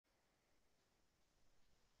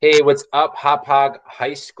Hey, what's up, Hauppauge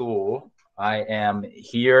High School? I am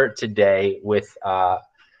here today with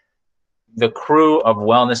the crew of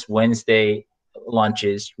Wellness Wednesday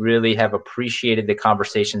lunches. Really have appreciated the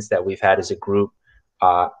conversations that we've had as a group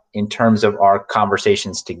in terms of our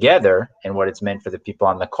conversations together and what it's meant for the people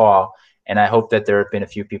on the call. And I hope that there have been a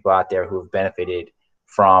few people out there who have benefited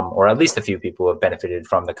from, or at least a few people who have benefited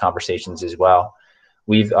from the conversations as well.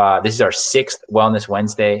 We've this is our sixth Wellness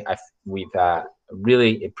Wednesday. We've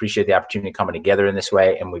really appreciate the opportunity coming together in this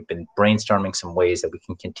way, and we've been brainstorming some ways that we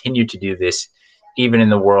can continue to do this, even in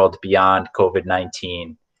the world beyond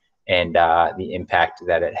COVID-19 and the impact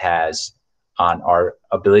that it has on our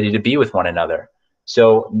ability to be with one another.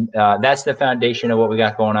 So that's the foundation of what we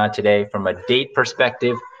got going on today. From a date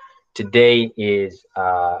perspective, today is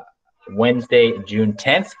Wednesday, June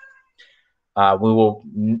 10th. We will,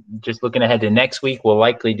 just looking ahead to next week, we'll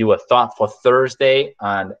likely do a Thoughtful Thursday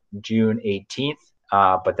on June 18th,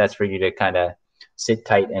 but that's for you to kind of sit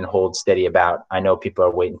tight and hold steady about. I know people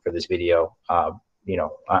are waiting for this video, on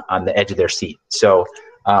the edge of their seat. So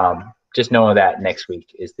just know that next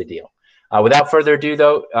week is the deal. Without further ado,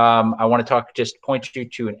 though, I want to point you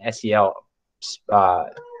to an SEL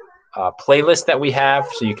playlist that we have,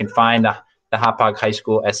 so you can find the Hauppauge High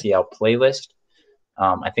School SEL playlist.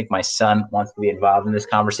 I think my son wants to be involved in this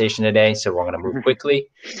conversation today, so we're going to move quickly,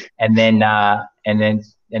 and then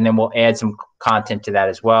we'll add some content to that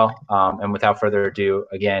as well. And without further ado,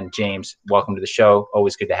 again, James, welcome to the show.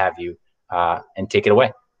 Always good to have you, and take it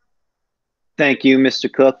away. Thank you,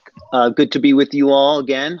 Mr. Cook. Good to be with you all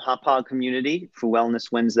again, Hauppauge community, for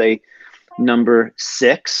Wellness Wednesday number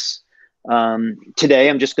 6. Today,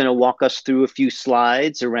 I'm just going to walk us through a few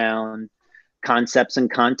slides around concepts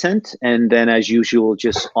and content, and then, as usual,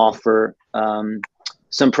 just offer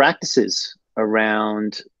some practices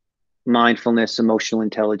around mindfulness, emotional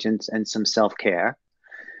intelligence, and some self-care.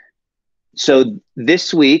 So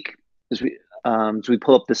this week, as we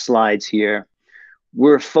pull up the slides here,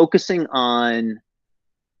 we're focusing on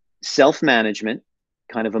self-management,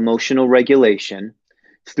 kind of emotional regulation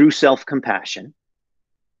through self-compassion,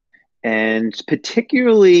 and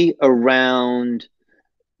particularly around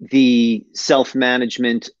the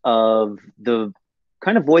self-management of the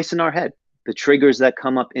kind of voice in our head, the triggers that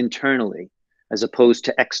come up internally as opposed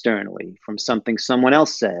to externally from something someone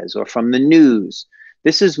else says or from the news.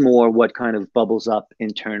 This is more what kind of bubbles up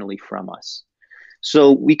internally from us.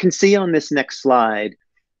 So we can see on this next slide,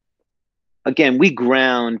 again, we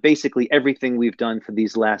ground basically everything we've done for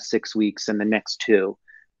these last 6 weeks and the next 2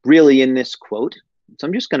 really in this quote. So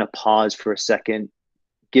I'm just going to pause for a second,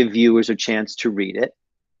 give viewers a chance to read it.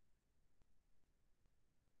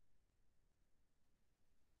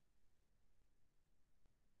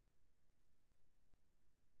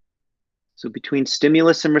 So between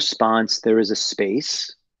stimulus and response, there is a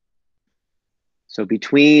space. So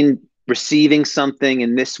between receiving something,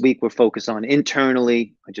 and this week we're focused on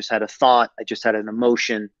internally, I just had a thought, I just had an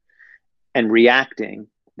emotion, and reacting,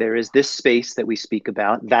 there is this space that we speak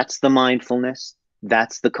about. That's the mindfulness.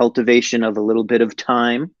 That's the cultivation of a little bit of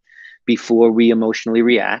time before we emotionally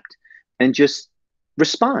react, and just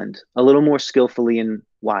respond a little more skillfully and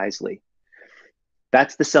wisely.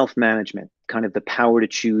 That's the self-management, kind of the power to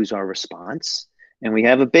choose our response. And we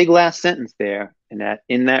have a big last sentence there, and that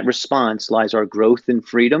in that response lies our growth and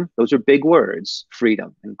freedom. Those are big words,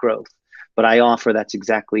 freedom and growth. But I offer that's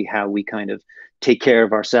exactly how we kind of take care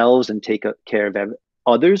of ourselves and take care of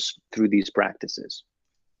others through these practices.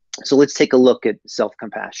 So let's take a look at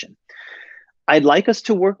self-compassion. I'd like us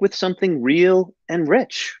to work with something real and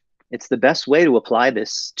rich. It's the best way to apply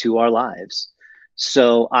this to our lives.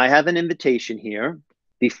 So I have an invitation here.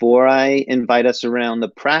 Before I invite us around the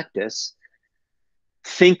practice,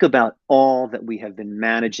 think about all that we have been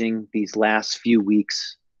managing these last few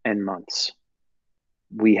weeks and months.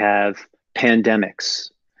 We have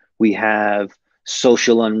pandemics. We have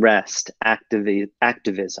social unrest,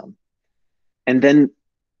 activism. And then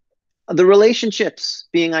the relationships,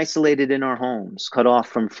 being isolated in our homes, cut off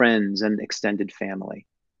from friends and extended family.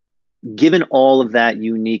 Given all of that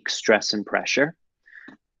unique stress and pressure,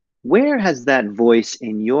 where has that voice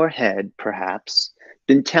in your head, perhaps,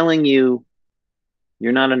 been telling you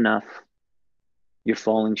you're not enough, you're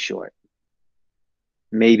falling short?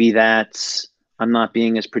 Maybe that's, I'm not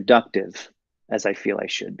being as productive as I feel I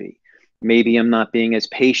should be. Maybe I'm not being as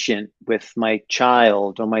patient with my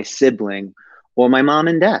child or my sibling or my mom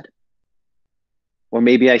and dad. Or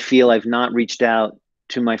maybe I feel I've not reached out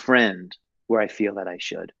to my friend where I feel that I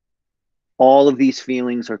should. All of these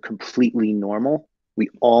feelings are completely normal. We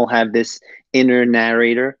all have this inner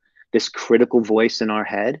narrator, this critical voice in our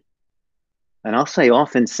head. And I'll say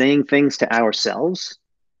often saying things to ourselves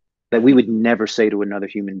that we would never say to another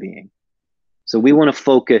human being. So we want to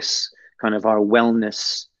focus kind of our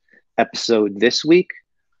wellness episode this week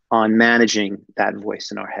on managing that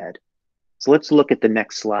voice in our head. So let's look at the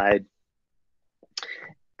next slide.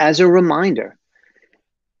 As a reminder,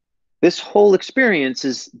 this whole experience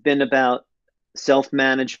has been about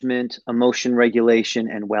self-management, emotion regulation,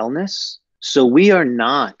 and wellness. So we are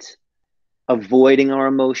not avoiding our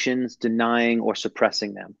emotions, denying or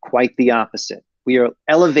suppressing them. Quite the opposite. We are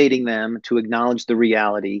elevating them to acknowledge the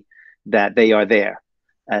reality that they are there,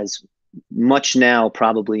 as much now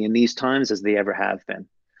probably in these times as they ever have been.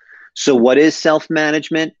 So what is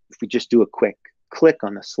self-management? If we just do a quick click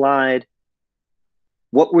on the slide,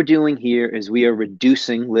 what we're doing here is we are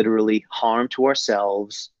reducing literally harm to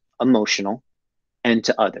ourselves, emotional, and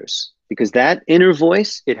to others, because that inner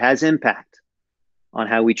voice, it has impact on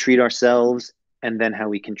how we treat ourselves and then how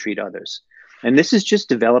we can treat others. And this is just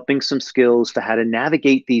developing some skills for how to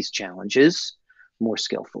navigate these challenges more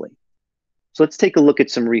skillfully. So let's take a look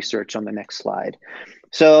at some research on the next slide.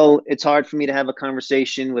 So it's hard for me to have a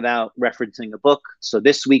conversation without referencing a book. So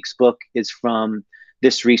this week's book is from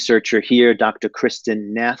this researcher here, Dr.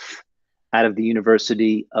 Kristen Neff, out of the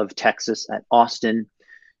University of Texas at Austin.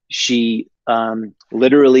 She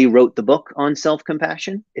literally wrote the book on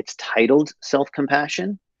self-compassion. It's titled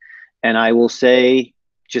Self-Compassion. And I will say,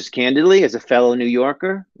 just candidly, as a fellow New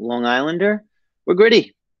Yorker, Long Islander, we're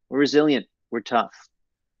gritty, we're resilient, we're tough.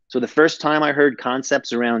 So the first time I heard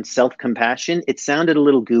concepts around self-compassion, it sounded a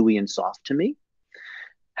little gooey and soft to me.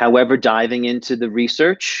 However, diving into the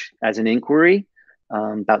research as an inquiry,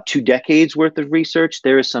 about 2 decades worth of research,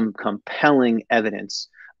 there is some compelling evidence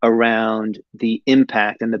around the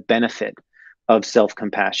impact and the benefit of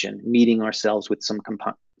self-compassion, meeting ourselves with some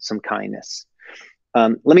kindness.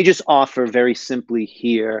 Let me just offer very simply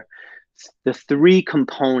here the 3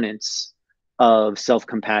 components of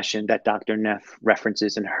self-compassion that Dr. Neff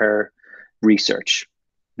references in her research.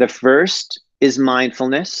 The first is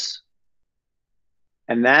mindfulness,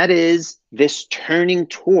 and that is this turning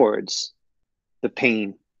towards the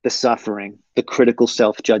pain, the suffering, the critical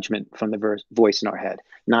self-judgment from the voice in our head,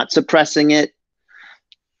 not suppressing it,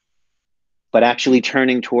 but actually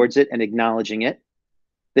turning towards it and acknowledging it.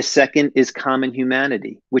 The second is common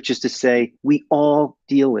humanity, which is to say we all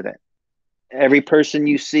deal with it. Every person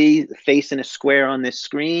you see, the face in a square on this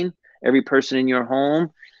screen, every person in your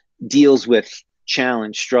home deals with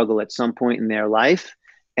challenge, struggle at some point in their life,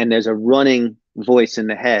 and there's a running voice in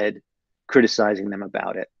the head criticizing them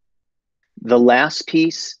about it. The last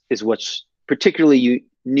piece is what's particularly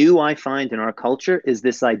new, I find, in our culture, is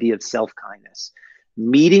this idea of self-kindness,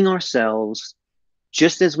 meeting ourselves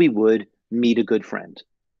just as we would meet a good friend.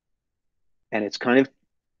 And it's kind of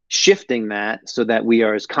shifting that so that we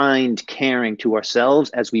are as kind, caring to ourselves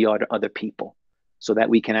as we are to other people, so that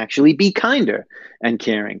we can actually be kinder and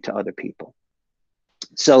caring to other people.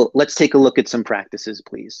 So let's take a look at some practices,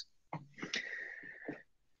 please.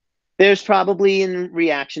 There's probably, in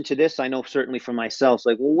reaction to this, I know certainly for myself,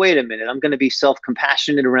 like, well, wait a minute, I'm going to be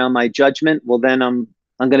self-compassionate around my judgment. Well, then I'm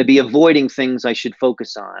going to be avoiding things I should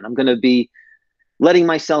focus on. I'm going to be letting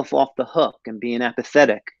myself off the hook and being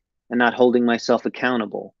apathetic and not holding myself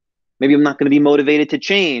accountable. Maybe I'm not going to be motivated to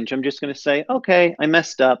change. I'm just going to say, okay, I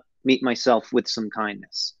messed up, meet myself with some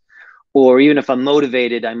kindness. Or even if I'm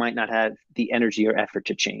motivated, I might not have the energy or effort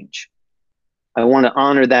to change. I want to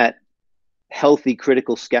honor that healthy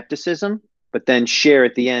critical skepticism, but then share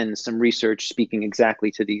at the end some research speaking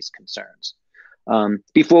exactly to these concerns.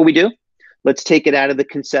 Before we do, let's take it out of the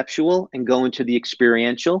conceptual and go into the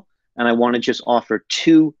experiential. And I want to just offer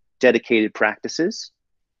 2 dedicated practices.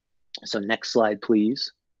 So next slide,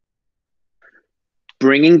 please.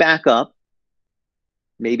 Bringing back up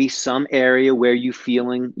maybe some area where you're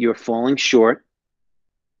falling short,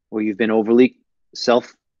 or you've been overly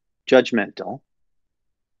self-judgmental,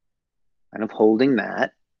 kind of holding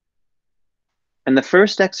that. And the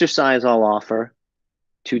first exercise I'll offer,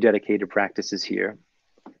 2 dedicated practices here.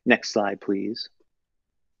 Next slide, please.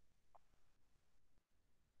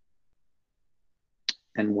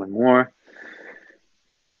 And one more.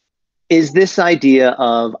 Is this idea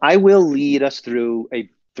of, I will lead us through a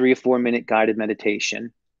 3 or 4 minute guided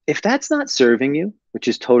meditation. If that's not serving you, which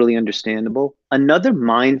is totally understandable, another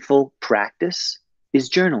mindful practice is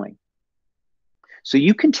journaling. So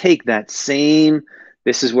you can take that same,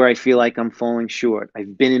 this is where I feel like I'm falling short.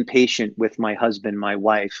 I've been impatient with my husband, my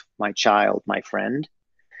wife, my child, my friend,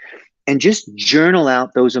 and just journal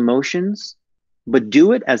out those emotions, but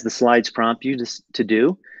do it as the slides prompt you to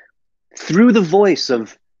do, through the voice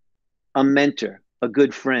of a mentor, a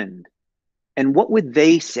good friend. And what would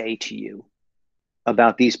they say to you?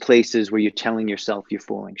 about these places where you're telling yourself you're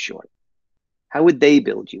falling short? How would they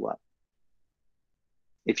build you up?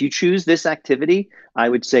 If you choose this activity, I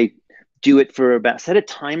would say do it for set a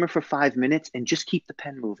timer for 5 minutes and just keep the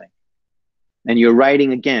pen moving. And you're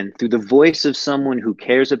writing again through the voice of someone who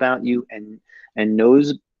cares about you and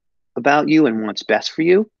knows about you and wants best for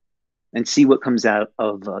you, and see what comes out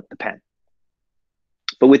of the pen.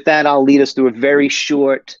 But with that, I'll lead us through a very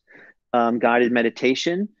short guided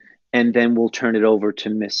meditation, and then we'll turn it over to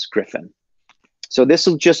Miss Griffin. So this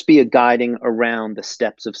will just be a guiding around the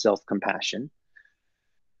steps of self-compassion.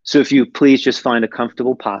 So if you please just find a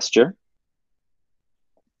comfortable posture,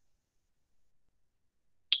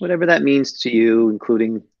 whatever that means to you,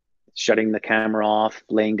 including shutting the camera off,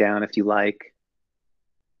 laying down if you like.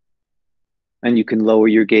 And you can lower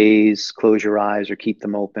your gaze, close your eyes, or keep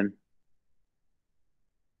them open.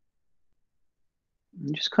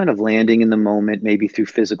 And just kind of landing in the moment, maybe through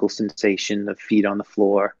physical sensation of feet on the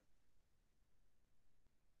floor.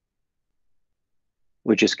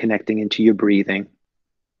 Or just connecting into your breathing.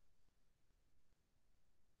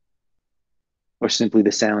 Or simply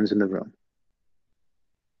the sounds in the room.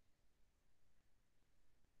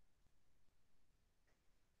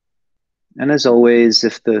 And as always,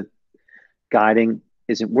 if the guiding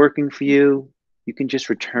isn't working for you, you can just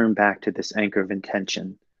return back to this anchor of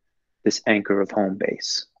intention, this anchor of home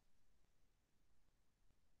base.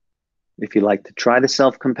 If you like to try the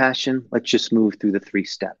self-compassion, let's just move through the 3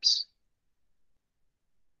 steps.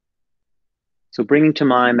 So bringing to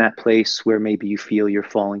mind that place where maybe you feel you're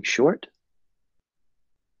falling short.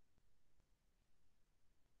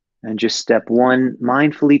 And just step 1,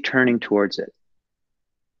 mindfully turning towards it.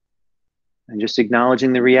 And just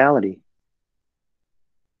acknowledging the reality.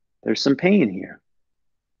 There's some pain here.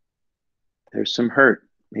 There's some hurt,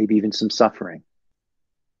 maybe even some suffering.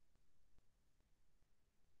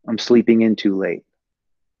 I'm sleeping in too late.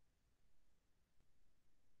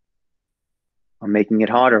 I'm making it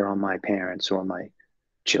harder on my parents or my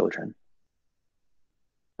children.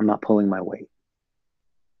 I'm not pulling my weight.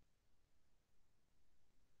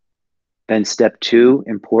 Then step 2,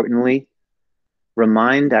 importantly,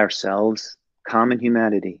 remind ourselves, common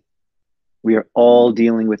humanity. We are all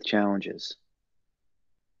dealing with challenges.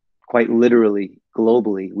 Quite literally,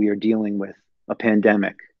 globally, we are dealing with a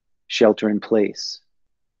pandemic, shelter in place,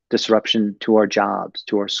 disruption to our jobs,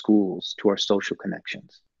 to our schools, to our social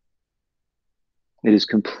connections. It is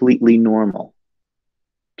completely normal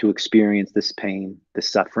to experience this pain,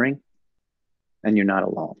 this suffering, and you're not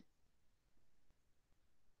alone.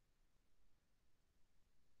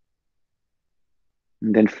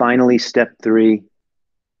 And then finally, step 3, we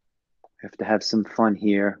have to have some fun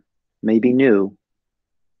here, maybe new.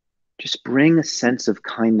 Just bring a sense of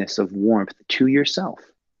kindness, of warmth to yourself.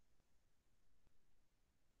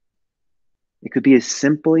 It could be as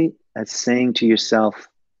simply as saying to yourself,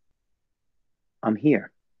 I'm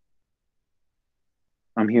here.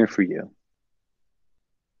 I'm here for you.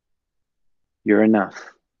 You're enough.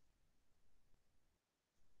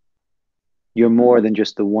 You're more than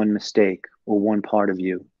just the one mistake or one part of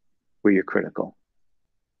you where you're critical.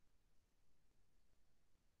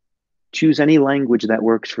 Choose any language that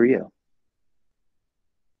works for you.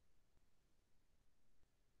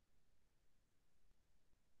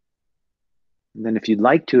 And then if you'd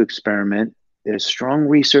like to experiment, there's strong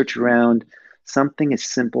research around something as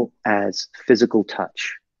simple as physical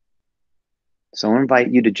touch. So I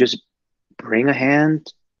invite you to just bring a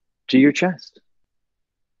hand to your chest.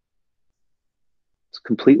 It's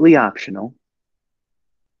completely optional,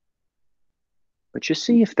 but just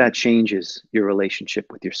see if that changes your relationship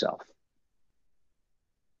with yourself.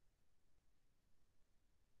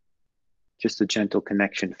 Just a gentle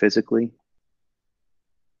connection physically.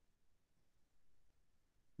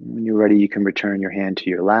 When you're ready, you can return your hand to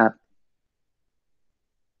your lap.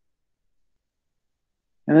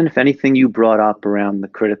 And then if anything you brought up around the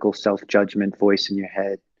critical self-judgment voice in your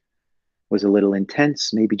head was a little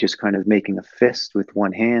intense, maybe just kind of making a fist with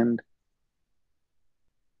one hand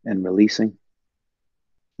and releasing,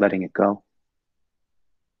 letting it go.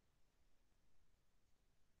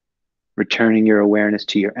 Returning your awareness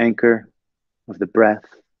to your anchor of the breath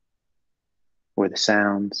or the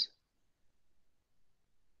sounds.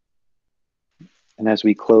 And as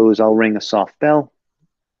we close, I'll ring a soft bell.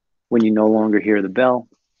 When you no longer hear the bell,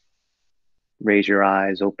 raise your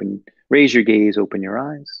eyes, raise your gaze, open your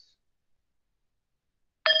eyes.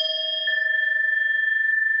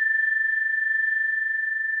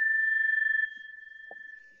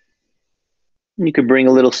 And you could bring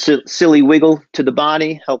a little silly wiggle to the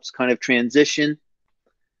body, helps kind of transition.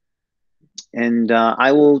 And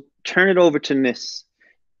I will turn it over to Miss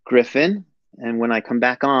Griffin. And when I come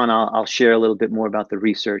back on, I'll share a little bit more about the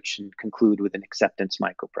research and conclude with an acceptance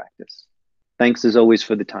micro practice. Thanks as always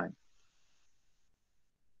for the time.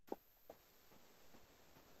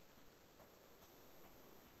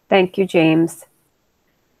 Thank you, James.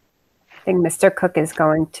 I think Mr. Cook is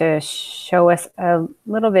going to show us a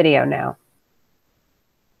little video now.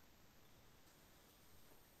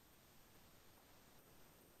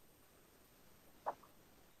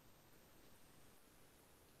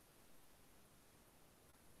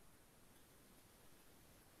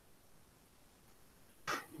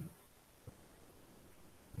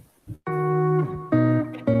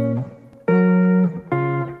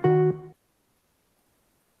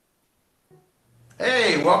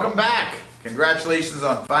 Hey, welcome back. Congratulations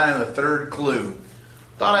on finding the third clue.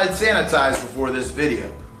 Thought I'd sanitize before this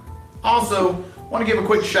video. Also, want to give a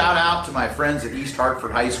quick shout out to my friends at East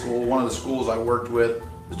Hartford High School, one of the schools I worked with.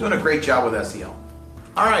 Was doing a great job with SEL.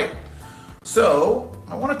 All right, so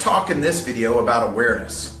I want to talk in this video about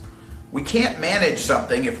awareness. We can't manage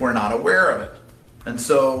something if we're not aware of it. And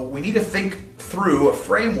so we need to think through a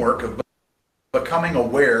framework of becoming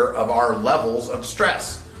aware of our levels of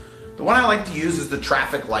stress. The one I like to use is the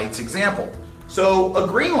traffic lights example. So a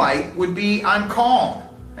green light would be I'm calm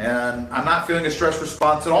and I'm not feeling a stress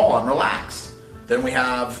response at all, I'm relaxed. Then we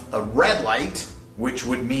have a red light, which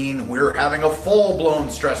would mean we're having a full-blown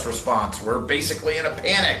stress response. We're basically in a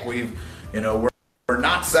panic. We're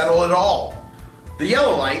not settled at all. The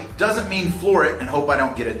yellow light doesn't mean floor it and hope I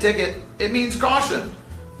don't get a ticket. It means caution.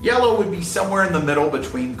 Yellow would be somewhere in the middle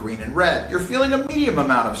between green and red. You're feeling a medium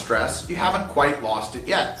amount of stress. You haven't quite lost it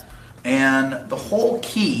yet. And the whole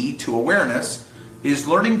key to awareness is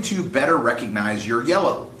learning to better recognize your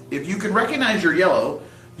yellow. If you can recognize your yellow,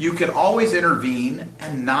 you can always intervene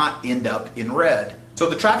and not end up in red. So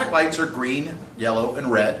the traffic lights are green, yellow,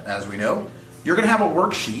 and red, as we know. You're gonna have a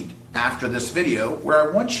worksheet after this video where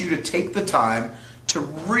I want you to take the time to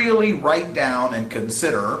really write down and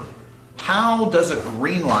consider, how does a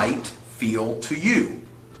green light feel to you?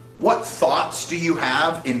 What thoughts do you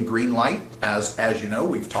have in green light? As you know,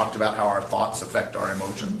 we've talked about how our thoughts affect our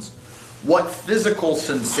emotions. What physical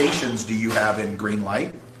sensations do you have in green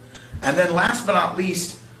light? And then last but not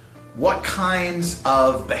least, what kinds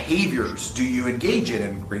of behaviors do you engage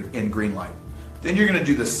in green light? Then you're gonna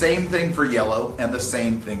do the same thing for yellow and the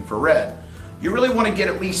same thing for red. You really wanna get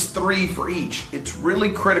at least 3 for each. It's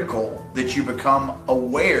really critical that you become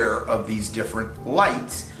aware of these different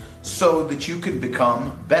lights so that you can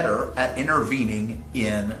become better at intervening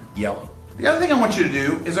in yellow. The other thing I want you to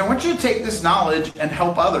do is I want you to take this knowledge and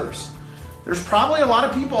help others. There's probably a lot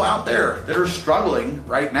of people out there that are struggling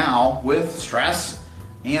right now with stress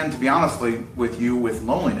and, to be honest with you, with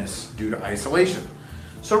loneliness due to isolation.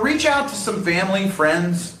 So reach out to some family,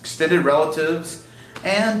 friends, extended relatives,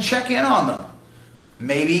 and check in on them.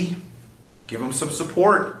 Maybe give them some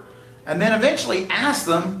support, and then eventually ask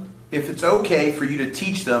them if it's okay for you to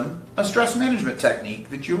teach them a stress management technique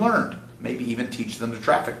that you learned. Maybe even teach them the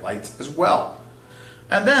traffic lights as well.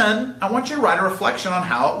 And then I want you to write a reflection on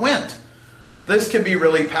how it went. This can be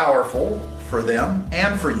really powerful for them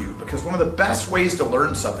and for you, because one of the best ways to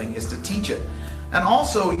learn something is to teach it. And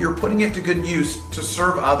also you're putting it to good use to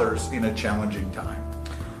serve others in a challenging time.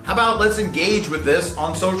 How about let's engage with this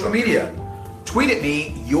on social media? Tweet at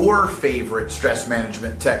me your favorite stress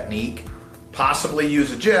management technique, possibly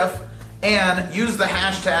use a GIF, and use the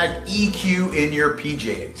hashtag EQ in your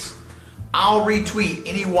PJs. I'll retweet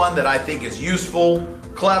any one that I think is useful,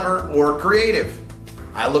 clever, or creative.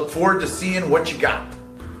 I look forward to seeing what you got.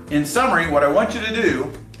 In summary, what I want you to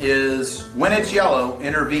do is, when it's yellow,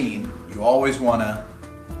 intervene. You always want to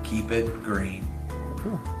keep it green.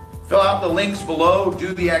 Fill out the links below,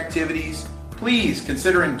 do the activities. Please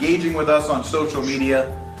consider engaging with us on social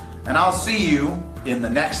media, and I'll see you in the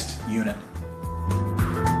next unit.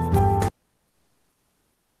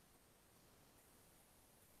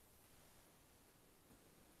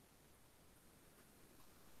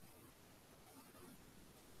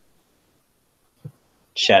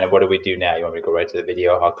 Shannon, what do we do now? You want me to go right to the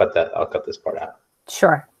video? I'll cut this part out.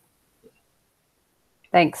 Sure.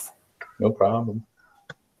 Thanks. No problem.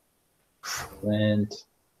 Print,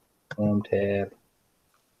 home tab,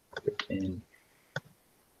 in.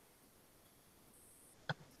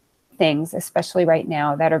 Things, especially right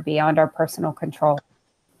now, that are beyond our personal control.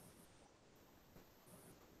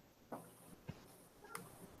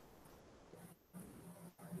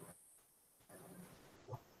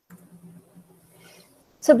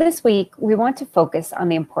 So this week, we want to focus on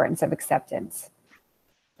the importance of acceptance.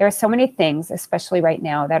 There are so many things, especially right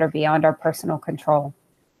now, that are beyond our personal control.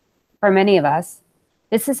 For many of us,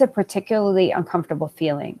 this is a particularly uncomfortable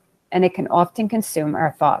feeling, and it can often consume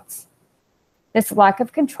our thoughts. This lack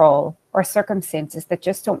of control, or circumstances that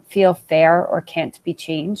just don't feel fair or can't be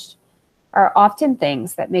changed, are often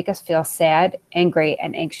things that make us feel sad, angry,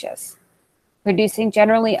 and anxious, producing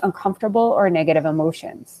generally uncomfortable or negative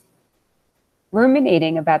emotions.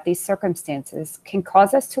 Ruminating about these circumstances can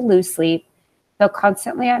cause us to lose sleep, feel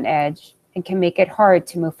constantly on edge, and can make it hard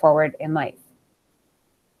to move forward in life.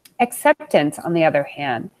 Acceptance, on the other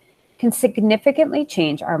hand, can significantly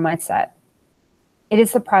change our mindset. It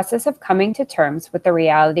is the process of coming to terms with the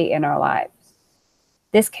reality in our lives.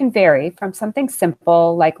 This can vary from something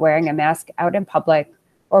simple like wearing a mask out in public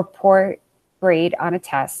or poor grade on a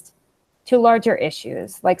test to larger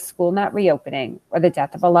issues like school not reopening or the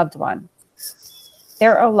death of a loved one.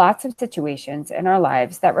 There are lots of situations in our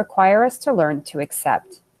lives that require us to learn to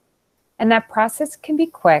accept, and that process can be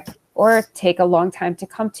quick or take a long time to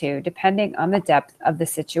come to, depending on the depth of the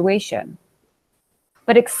situation.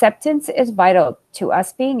 But acceptance is vital to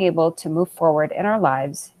us being able to move forward in our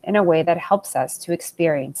lives in a way that helps us to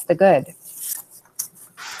experience the good.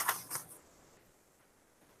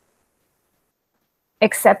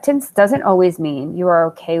 Acceptance doesn't always mean you are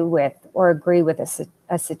okay with or agree with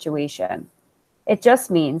a situation. It just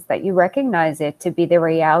means that you recognize it to be the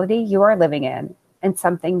reality you are living in and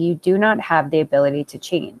something you do not have the ability to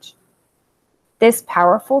change. This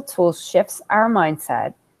powerful tool shifts our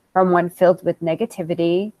mindset from one filled with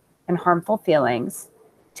negativity and harmful feelings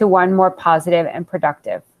to one more positive and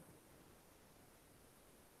productive.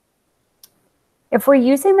 If we're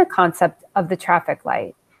using the concept of the traffic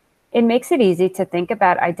light, it makes it easy to think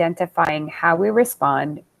about identifying how we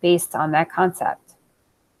respond based on that concept.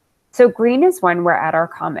 So green is when we're at our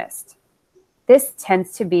calmest. This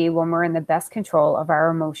tends to be when we're in the best control of our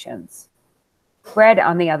emotions. Red,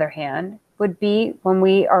 on the other hand, would be when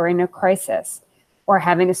we are in a crisis or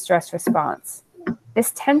having a stress response.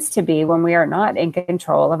 This tends to be when we are not in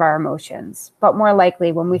control of our emotions, but more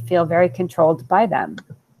likely when we feel very controlled by them.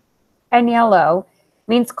 And yellow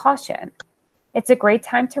means caution. It's a great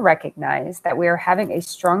time to recognize that we are having a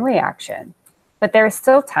strong reaction, but there is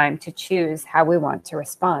still time to choose how we want to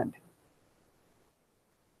respond.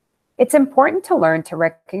 It's important to learn to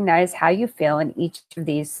recognize how you feel in each of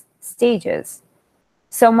these stages.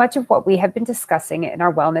 So much of what we have been discussing in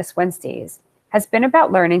our Wellness Wednesdays has been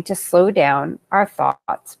about learning to slow down our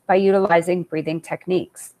thoughts by utilizing breathing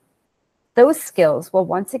techniques. Those skills will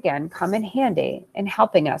once again come in handy in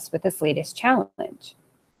helping us with this latest challenge.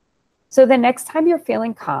 So the next time you're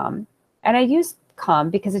feeling calm, and I use calm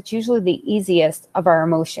because it's usually the easiest of our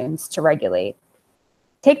emotions to regulate,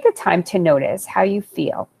 take the time to notice how you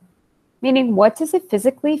feel, meaning what does it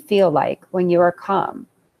physically feel like when you are calm?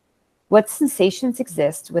 What sensations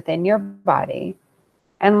exist within your body?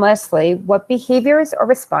 And lastly, what behaviors or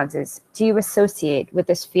responses do you associate with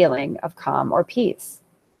this feeling of calm or peace?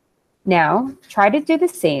 Now, try to do the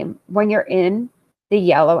same when you're in the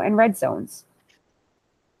yellow and red zones.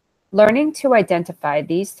 Learning to identify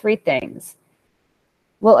these three things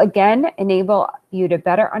will again enable you to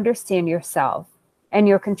better understand yourself and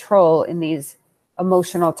your control in these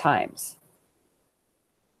emotional times.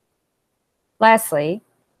 Lastly,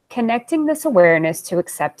 connecting this awareness to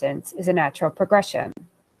acceptance is a natural progression.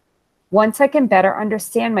 Once I can better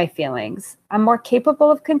understand my feelings, I'm more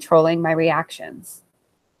capable of controlling my reactions.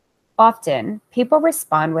 Often, people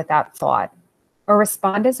respond without thought or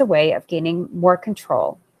respond as a way of gaining more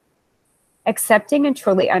control. Accepting and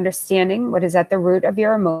truly understanding what is at the root of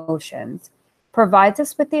your emotions provides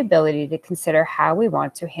us with the ability to consider how we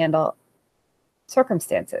want to handle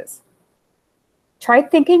circumstances. Try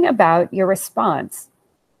thinking about your response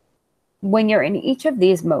when you're in each of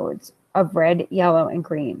these modes of red, yellow, and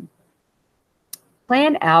green.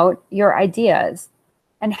 Plan out your ideas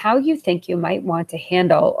and how you think you might want to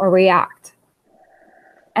handle or react,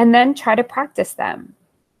 and then try to practice them.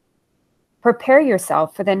 Prepare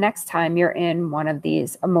yourself for the next time you're in one of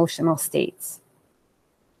these emotional states.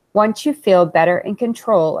 Once you feel better in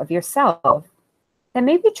control of yourself, then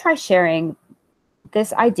maybe try sharing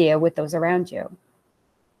this idea with those around you.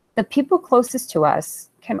 The people closest to us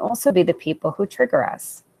can also be the people who trigger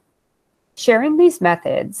us. Sharing these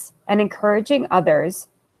methods and encouraging others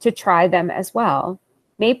to try them as well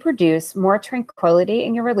may produce more tranquility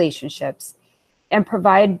in your relationships and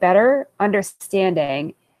provide better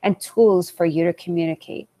understanding and tools for you to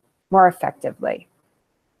communicate more effectively.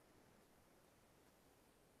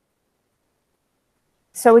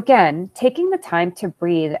 So again, taking the time to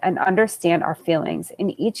breathe and understand our feelings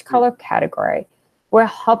in each color category will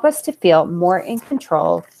help us to feel more in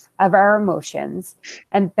control of our emotions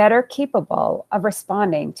and better capable of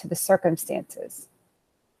responding to the circumstances.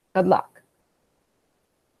 Good luck.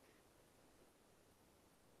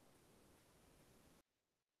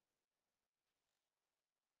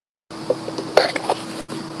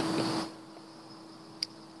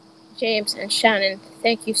 James and Shannon,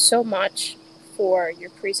 thank you so much for your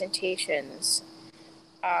presentations.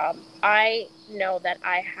 I know that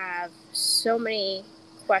I have so many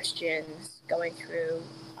questions going through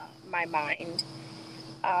my mind.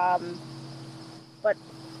 But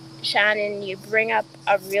Shannon, you bring up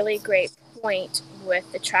a really great point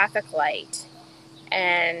with the traffic light.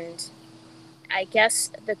 And I guess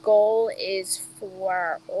the goal is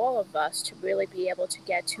for all of us to really be able to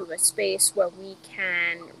get to a space where we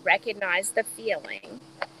can recognize the feeling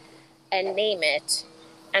and name it,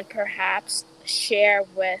 and perhaps share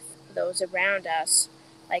with those around us,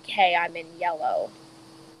 like, hey, I'm in yellow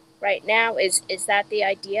right now. Is that the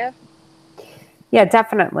idea? Yeah,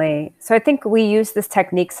 definitely. So I think we use this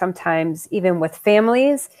technique sometimes even with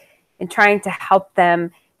families in trying to help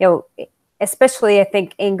them, especially I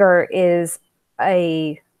think anger is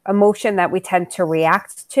a emotion that we tend to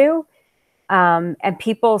react to. And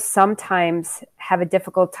people sometimes have a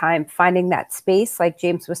difficult time finding that space, like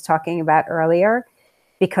James was talking about earlier,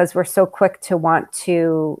 because we're so quick to want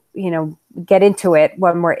to, get into it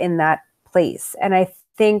when we're in that place. And I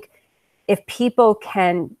think if people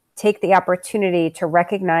can take the opportunity to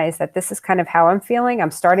recognize that this is kind of how I'm feeling, I'm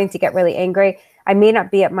starting to get really angry. I may not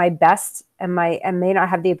be at my best and may not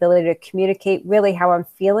have the ability to communicate really how I'm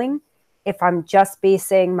feeling if I'm just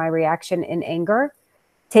basing my reaction in anger.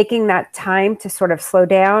 Taking that time to sort of slow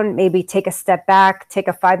down, maybe take a step back, take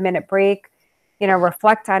a 5-minute break,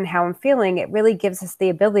 reflect on how I'm feeling. It really gives us the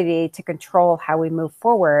ability to control how we move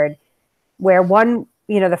forward. Where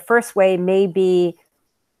the first way may be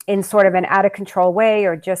in sort of an out of control way,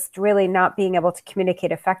 or just really not being able to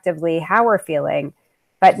communicate effectively how we're feeling.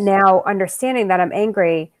 But now understanding that I'm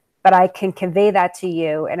angry, but I can convey that to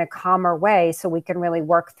you in a calmer way so we can really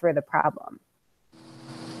work through the problem.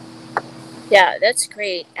 Yeah, that's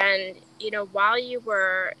great. And, while you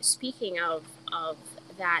were speaking of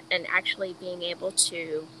that and actually being able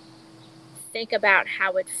to think about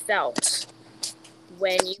how it felt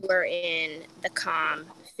when you were in the calm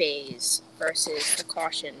phase versus the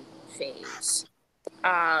caution phase.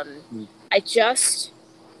 I just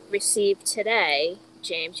received today,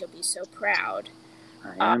 James, you'll be so proud,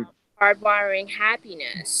 Hardwiring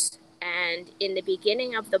Happiness. And in the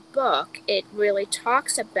beginning of the book, it really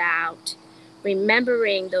talks about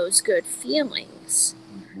remembering those good feelings.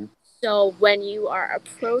 Mm-hmm. So when you are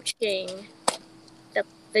approaching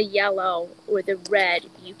the yellow or the red,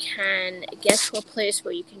 you can get to a place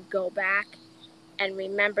where you can go back and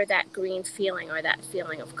remember that green feeling or that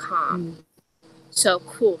feeling of calm. So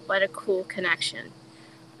cool. What a cool connection.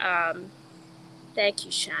 Thank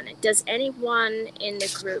you, Shannon. Does anyone in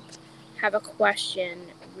the group have a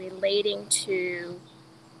question relating to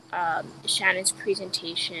Shannon's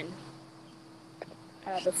presentation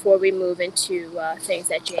before we move into things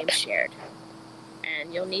that James shared?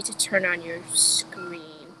 And you'll need to turn on your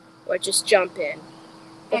screen or just jump in.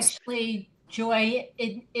 Actually, Joy,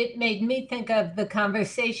 it made me think of the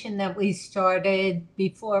conversation that we started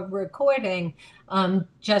before recording.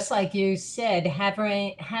 Just like you said,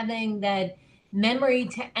 having that memory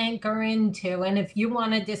to anchor into. And if you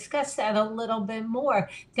want to discuss that a little bit more,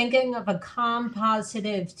 thinking of a calm,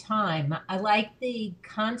 positive time. I like the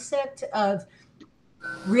concept of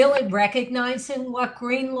really recognizing what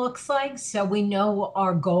green looks like so we know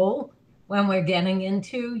our goal when we're getting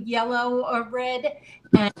into yellow or red.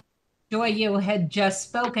 And Joy, you had just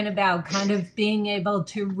spoken about kind of being able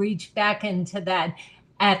to reach back into that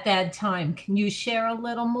at that time. Can you share a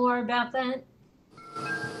little more about that?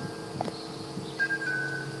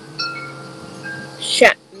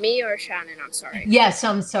 Me or Shannon? I'm sorry. Yes,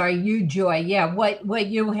 I'm sorry. You, Joy. Yeah, what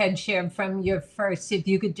you had shared from your first, if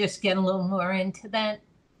you could just get a little more into that.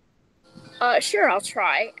 Sure, I'll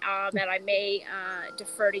try. And I may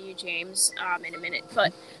defer to you, James, in a minute.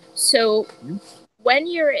 But so when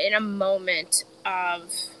you're in a moment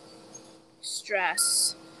of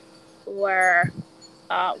stress or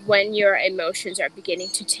when your emotions are beginning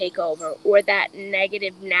to take over or that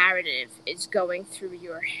negative narrative is going through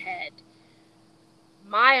your head,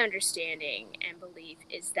 my understanding and belief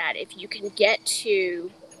is that if you can get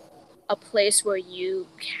to a place where you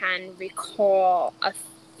can recall a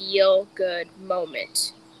feel-good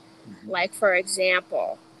moment, like, for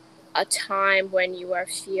example, a time when you are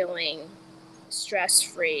feeling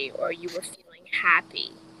stress-free or you were feeling happy,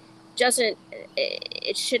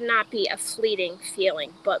 it should not be a fleeting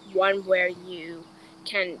feeling, but one where you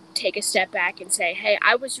can take a step back and say, hey,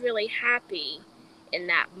 I was really happy in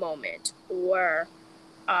that moment. Or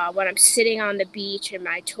when I'm sitting on the beach and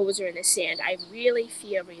my toes are in the sand, I really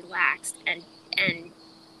feel relaxed. And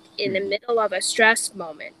in the middle of a stress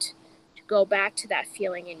moment, to go back to that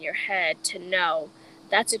feeling in your head to know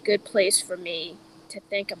that's a good place for me to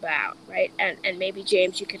think about, right? And maybe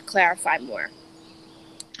James, you could clarify more.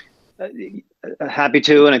 Happy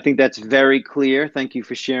to, and I think that's very clear. Thank you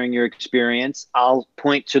for sharing your experience. I'll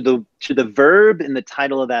point to the verb in the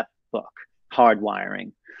title of that book,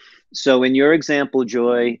 hardwiring. So in your example,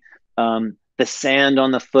 Joy, the sand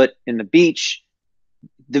on the foot in the beach,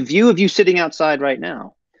 the view of you sitting outside right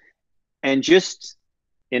now, and just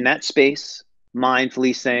in that space,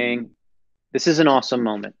 mindfully saying, this is an awesome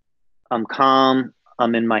moment. I'm calm.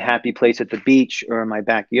 I'm in my happy place at the beach or in my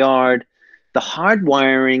backyard. The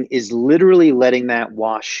hardwiring is literally letting that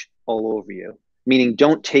wash all over you, meaning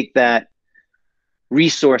don't take that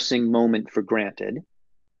resourcing moment for granted.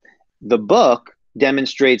 The book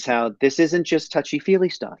demonstrates how this isn't just touchy-feely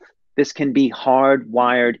stuff. This can be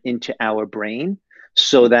hardwired into our brain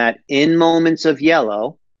so that in moments of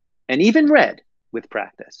yellow and even red with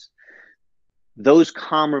practice, those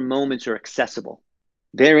calmer moments are accessible.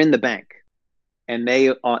 They're in the bank, and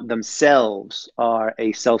they themselves are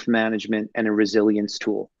a self-management and a resilience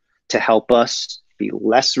tool to help us be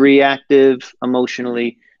less reactive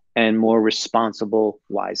emotionally and more responsible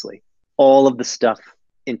wisely. All of the stuff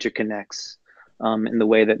interconnects in the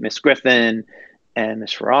way that Miss Griffin and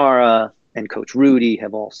Miss Ferrara and Coach Rudy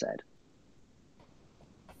have all said.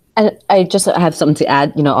 And I just have something to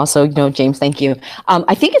add, also, James, thank you.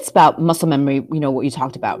 I think it's about muscle memory, what you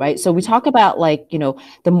talked about, right? So we talk about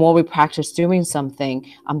the more we practice doing something,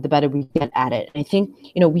 the better we get at it. And I think,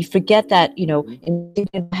 we forget that,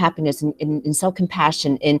 in happiness, in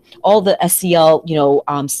self-compassion, in all the SEL,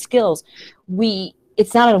 skills,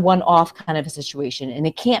 it's not a one-off kind of a situation, and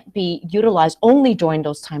it can't be utilized only during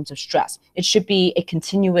those times of stress. It should be a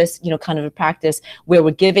continuous, kind of a practice where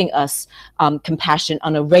we're giving us compassion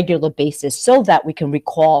on a regular basis so that we can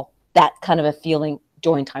recall that kind of a feeling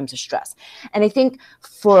during times of stress. And I think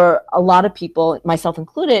for a lot of people, myself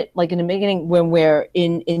included, like in the beginning, when we're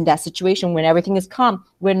in that situation, when everything is calm,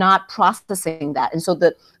 we're not processing that. And so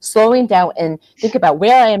the slowing down and think about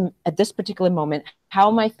where I am at this particular moment, how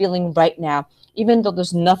am I feeling right now, even though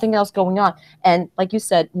there's nothing else going on. And like you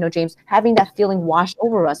said, James, having that feeling washed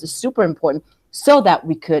over us is super important so that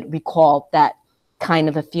we could recall that kind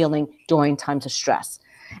of a feeling during times of stress.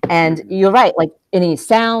 And you're right, like any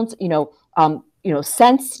sounds,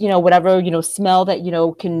 sense, whatever, smell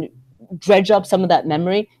that, can dredge up some of that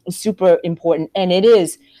memory is super important. And it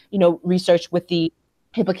is, research with the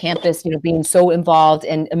hippocampus, being so involved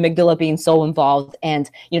and amygdala being so involved and,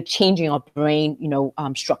 changing our brain,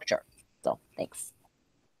 structure. So thanks.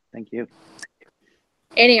 Thank you.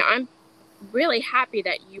 Annie, I'm really happy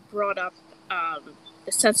that you brought up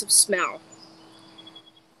the sense of smell.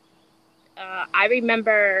 I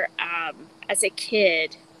remember as a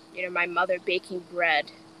kid, my mother baking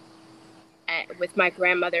bread with my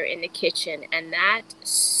grandmother in the kitchen, and that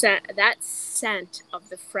scent of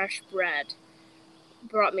the fresh bread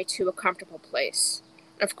brought me to a comfortable place.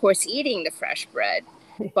 Of course, eating the fresh bread,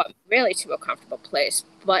 but really to a comfortable place.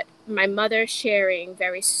 But my mother sharing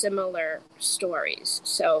very similar stories.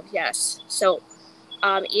 So yes, so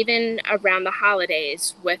even around the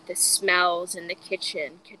holidays with the smells in the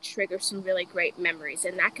kitchen could trigger some really great memories,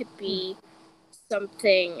 and that could be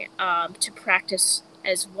something to practice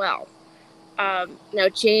as well. Now,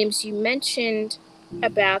 James, you mentioned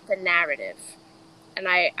about the narrative, and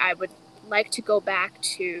I would like to go back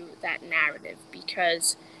to that narrative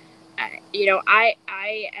because,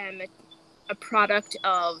 I am a product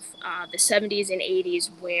of the 70s and 80s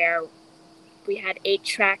where we had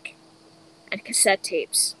 8-track and cassette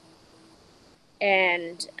tapes.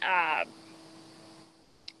 And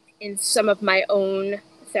in some of my own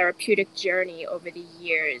therapeutic journey over the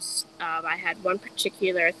years, I had one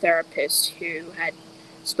particular therapist who had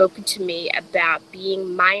spoken to me about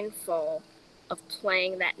being mindful of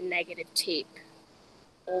playing that negative tape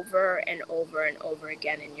over and over and over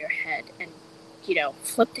again in your head. And,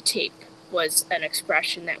 flip the tape was an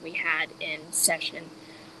expression that we had in session.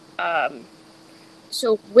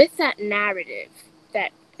 So with that narrative,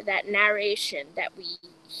 that narration that we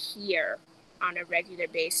hear on a regular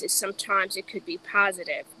basis, sometimes it could be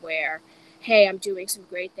positive where, hey, I'm doing some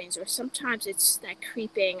great things, or sometimes it's that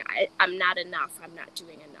creeping, I'm not enough, I'm not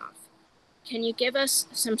doing enough. Can you give us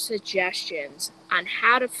some suggestions on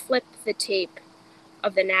how to flip the tape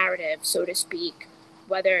of the narrative, so to speak,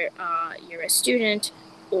 whether you're a student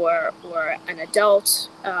or an adult,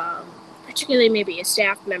 particularly maybe a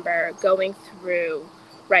staff member going through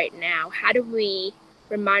right now? How do we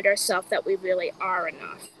remind ourselves that we really are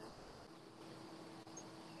enough?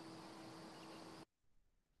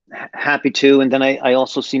 Happy to. And then I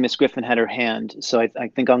also see Miss Griffin had her hand. So I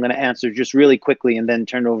think I'm going to answer just really quickly and then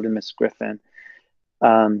turn it over to Miss Griffin.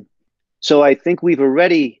 So I think we've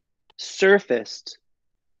already surfaced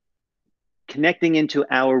connecting into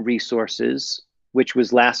our resources, which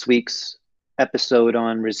was last week's episode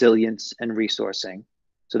on resilience and resourcing.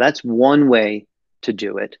 So that's one way to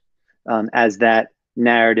do it, as that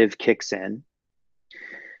narrative kicks in.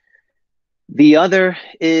 The other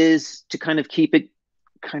is to kind of keep it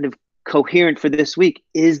kind of coherent for this week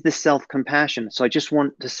is the self-compassion. So I just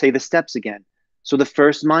want to say the steps again. So the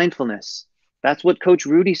first, mindfulness. That's what Coach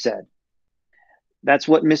Rudy said. That's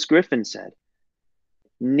what Miss Griffin said.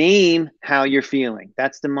 Name how you're feeling.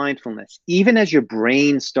 That's the mindfulness. Even as your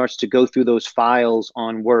brain starts to go through those files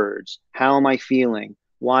on words, how am I feeling?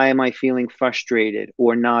 Why am I feeling frustrated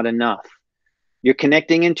or not enough? You're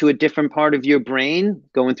connecting into a different part of your brain,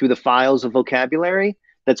 going through the files of vocabulary,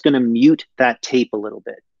 that's going to mute that tape a little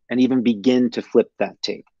bit and even begin to flip that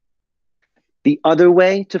tape. The other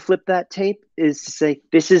way to flip that tape is to say,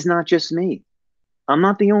 this is not just me. I'm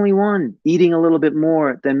not the only one eating a little bit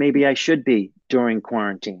more than maybe I should be during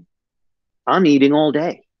quarantine. I'm eating all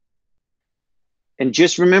day. And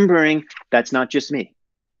just remembering that's not just me.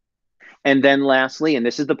 And then lastly, and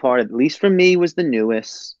this is the part, at least for me, was the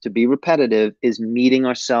newest, to be repetitive, is meeting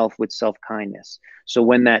ourselves with self-kindness. So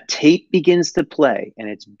when that tape begins to play and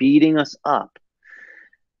it's beating us up,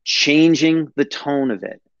 changing the tone of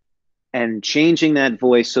it and changing that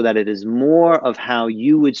voice so that it is more of how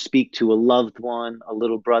you would speak to a loved one, a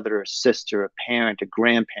little brother, a sister, a parent, a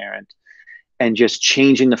grandparent, and just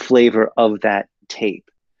changing the flavor of that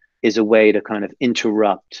tape is a way to kind of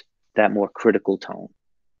interrupt that more critical tone.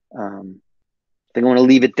 I think I want to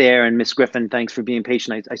leave it there. And Miss Griffin, thanks for being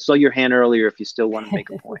patient. I saw your hand earlier if you still want to make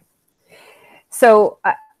a point. So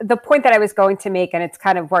the point that I was going to make, and it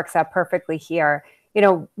kind of works out perfectly here, you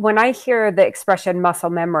know, when I hear the expression muscle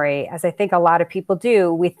memory, as I think a lot of people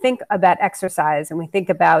do, we think about exercise and we think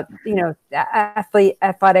about, you know,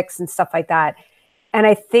 athletics and stuff like that. And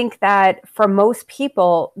I think that for most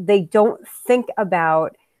people, they don't think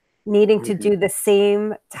about needing to do the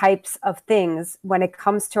same types of things when it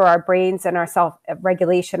comes to our brains and our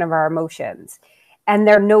self-regulation of our emotions. And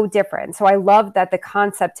they're no different. So I love that the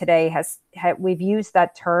concept today we've used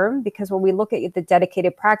that term, because when we look at the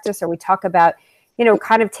dedicated practice, or we talk about, you know,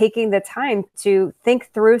 kind of taking the time to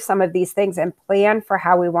think through some of these things and plan for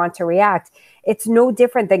how we want to react, it's no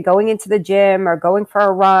different than going into the gym or going for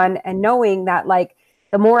a run and knowing that, like,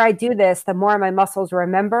 the more I do this, the more my muscles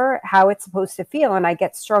remember how it's supposed to feel, and I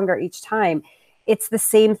get stronger each time. It's the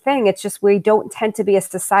same thing. It's just we don't tend to be a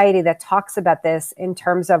society that talks about this in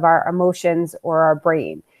terms of our emotions or our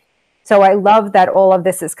brain. So I love that all of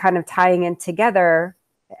this is kind of tying in together,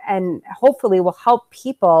 and hopefully will help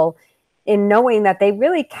people in knowing that they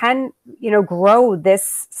really can, you know, grow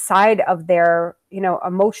this side of their, you know,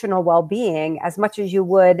 emotional well-being as much as you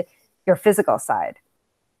would your physical side.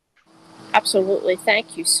 Absolutely.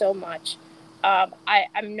 Thank you so much.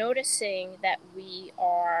 I'm noticing that we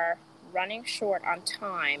are running short on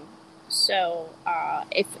time. So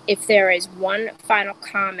if there is one final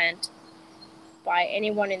comment by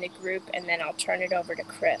anyone in the group, and then I'll turn it over to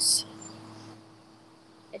Chris.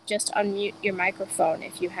 Just unmute your microphone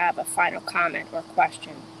if you have a final comment or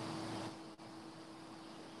question.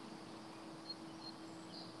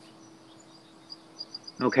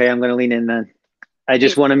 Okay, I'm going to lean in then. I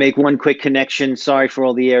just want to make one quick connection. Sorry for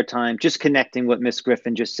all the airtime. Just connecting what Miss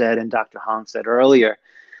Griffin just said and Dr. Hong said earlier,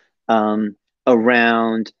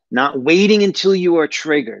 around not waiting until you are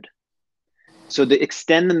triggered. So to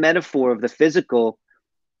extend the metaphor of the physical,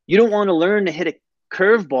 you don't want to learn to hit a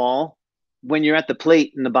curveball when you're at the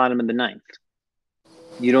plate in the bottom of the ninth.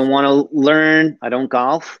 You don't want to learn, I don't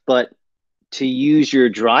golf, but to use your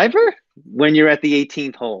driver when you're at the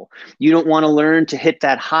 18th hole. You don't want to learn to hit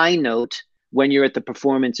that high note when you're at the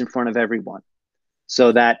performance in front of everyone.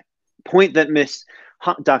 So that point that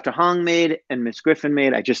Dr. Hong made and Miss Griffin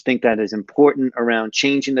made, I just think that is important around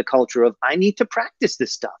changing the culture of, I need to practice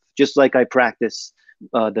this stuff, just like I practice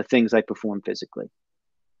the things I perform physically.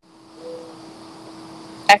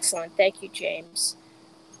 Excellent. Thank you, James.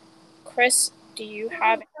 Chris, do you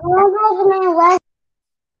have...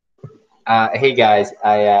 Hey guys,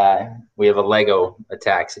 we have a Lego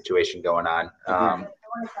attack situation going on.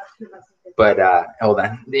 But hold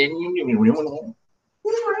on.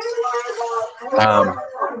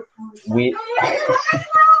 We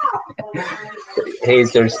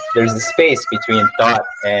Hayes, there's a space between thought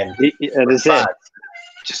and response.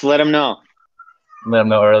 Just let them know. Let them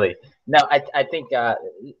know early. No, I think that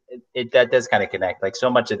does kind of connect. Like, so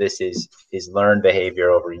much of this is learned behavior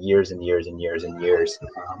over years and years and years and years.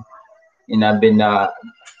 And I've been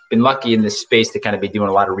been lucky in this space to kind of be doing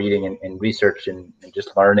a lot of reading and research and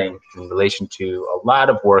just learning in relation to a lot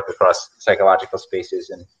of work across psychological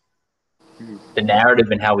spaces. And the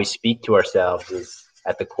narrative and how we speak to ourselves is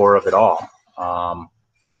at the core of it all.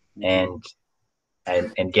 And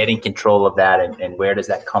getting control of that and where does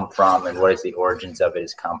that come from and what is the origins of it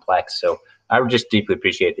is complex. So I would just deeply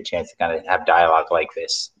appreciate the chance to kind of have dialogue like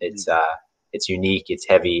this. It's unique, it's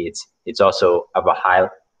heavy, it's also of a high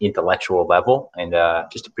intellectual level, and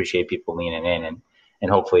just appreciate people leaning in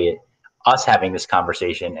and hopefully us having this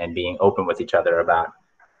conversation and being open with each other about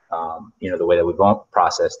the way that we've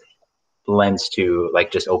processed lends to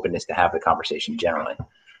like just openness to have the conversation generally.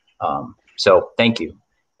 So thank you.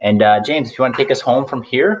 And James, if you want to take us home from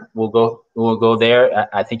here, we'll go there.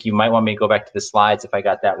 I think you might want me to go back to the slides. If I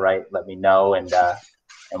got that right, let me know, and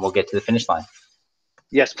we'll get to the finish line.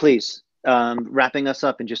 Yes, please. Wrapping us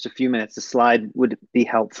up in just a few minutes. The slide would be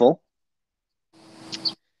helpful.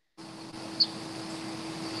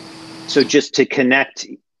 So just to connect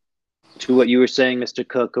to what you were saying, Mr.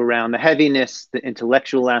 Cook, around the heaviness, the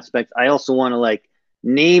intellectual aspect, I also want to like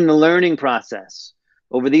name the learning process.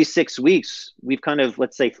 Over these 6 weeks, we've kind of,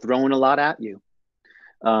 let's say, thrown a lot at you.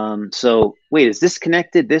 So wait, is this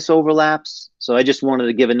connected? This overlaps? So I just wanted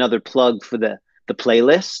to give another plug for the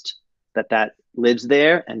playlist that lives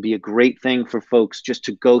there and be a great thing for folks just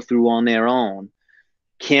to go through on their own.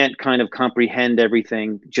 Can't kind of comprehend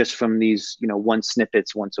everything just from these, one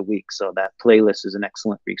snippets once a week. So that playlist is an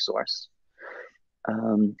excellent resource.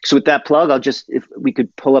 So with that plug, if we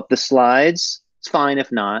could pull up the slides, it's fine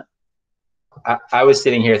if not. I was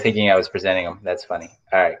sitting here thinking I was presenting them. That's funny.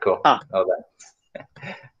 All right, cool. Hold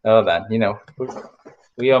on.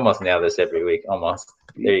 We almost nail this every week. Almost.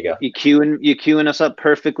 There you go. You're queuing us up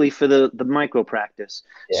perfectly for the micro practice.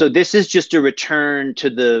 Yeah. So this is just a return to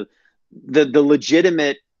the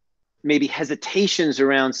legitimate maybe hesitations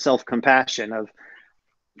around self-compassion of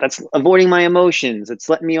that's avoiding my emotions. It's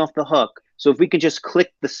letting me off the hook. So if we could just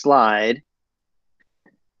click the slide.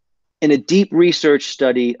 In a deep research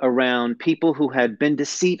study around people who had been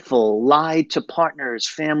deceitful, lied to partners,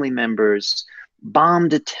 family members,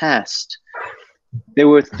 bombed a test, there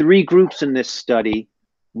were 3 groups in this study.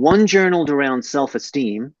 One journaled around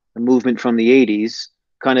self-esteem, a movement from the 80s,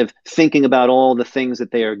 kind of thinking about all the things that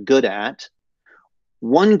they are good at.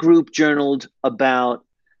 One group journaled about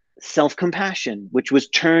self-compassion, which was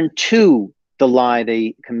turned to the lie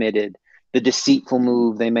they committed, the deceitful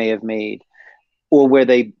move they may have made, or where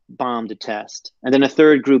they bombed a test. And then a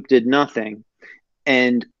third group did nothing.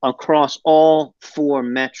 And across all 4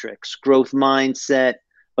 metrics, growth mindset,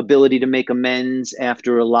 ability to make amends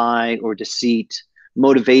after a lie or deceit,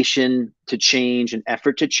 motivation to change and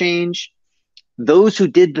effort to change, those who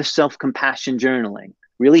did the self-compassion journaling,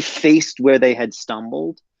 really faced where they had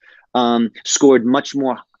stumbled, scored much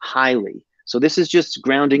more highly. So this is just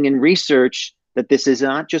grounding in research that this is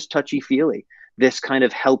not just touchy-feely. This kind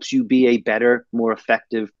of helps you be a better, more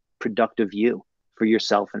effective, productive you for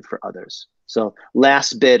yourself and for others. So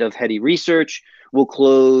last bit of heady research, we'll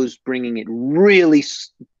close bringing it really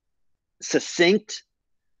succinct.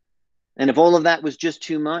 And if all of that was just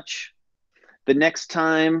too much, the next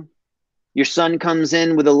time your son comes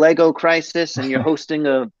in with a Lego crisis and you're hosting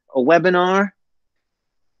a webinar,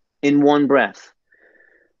 in one breath.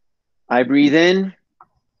 I breathe in,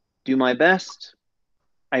 do my best.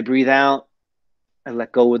 I breathe out, I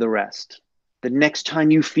let go of the rest. The next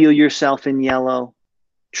time you feel yourself in yellow,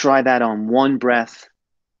 try that on one breath.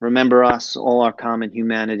 Remember us, all our common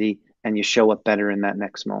humanity, and you show up better in that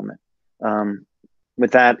next moment.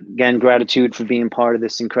 With that, again, gratitude for being part of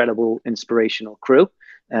this incredible, inspirational crew.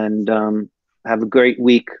 And have a great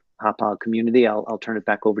week, Hauppauge community. I'll turn it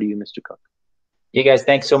back over to you, Mr. Cook. You guys,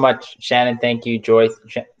 thanks so much. Shannon, thank you. Joy,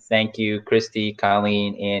 thank you. Christy,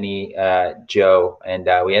 Colleen, Annie, Joe. And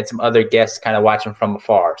we had some other guests kind of watching from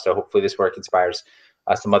afar. So hopefully this work inspires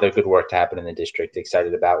some other good work to happen in the district.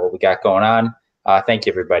 Excited about what we got going on. Thank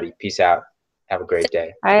you, everybody. Peace out. Have a great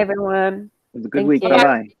day. Bye, everyone. Have a good week.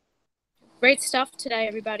 Bye-bye. Great stuff today,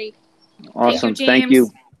 everybody. Awesome. Thank you.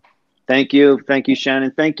 Thank you,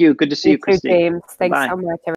 Shannon. Thank you. Good to see you, Christy. James. Thanks Bye. so much.